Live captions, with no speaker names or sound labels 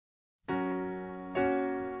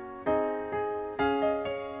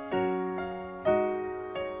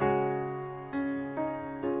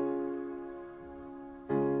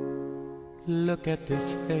Look at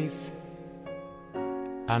this face,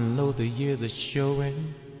 I know the years are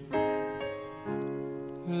showing.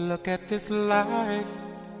 Look at this life,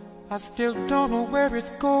 I still don't know where it's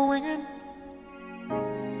going.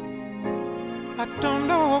 I don't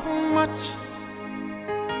know much,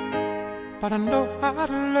 but I know I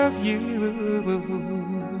love you.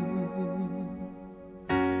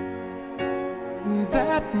 And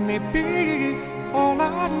that may be all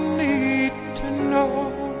I need to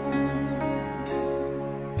know.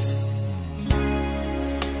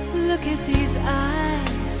 Look at these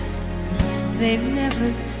eyes, they've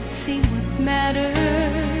never seen what matters.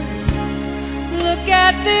 Look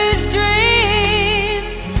at these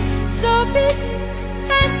dreams, so big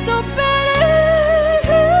and so better.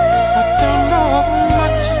 I don't know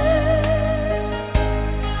much,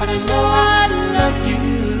 but I know I love you.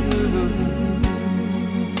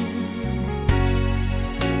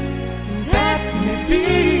 And that may be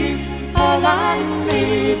all I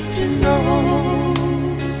need to know.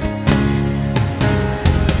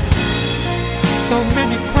 So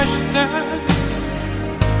many questions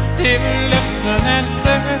still left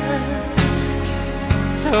unanswered.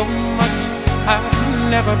 So much I've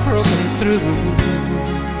never broken through.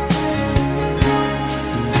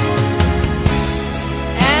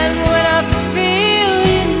 And when I feel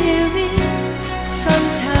you near me,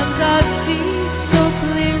 sometimes I see so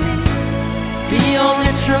clearly the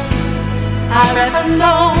only truth I've ever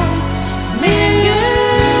known is me and you.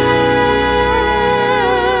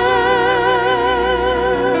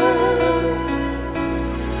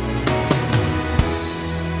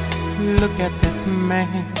 Look at this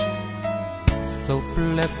man, so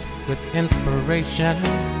blessed with inspiration.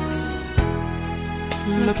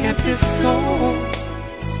 Look at this soul,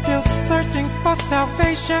 still searching for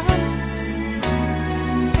salvation.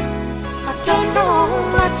 I don't know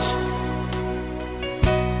much,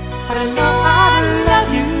 but I know I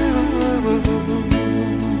love you.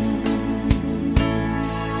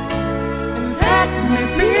 And that may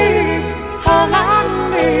be all I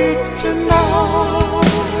need to know.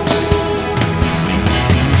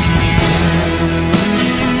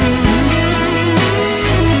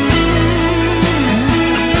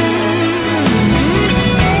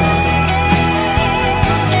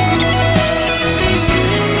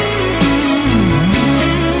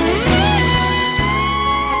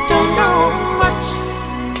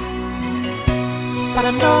 But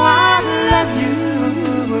I know I love you.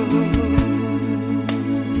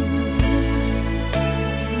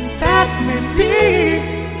 That may be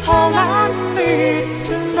all I need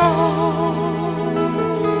to know.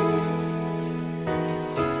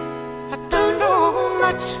 I don't know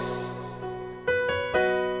much,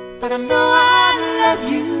 but I know I love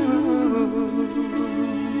you.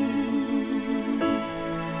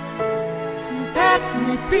 That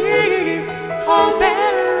may be all that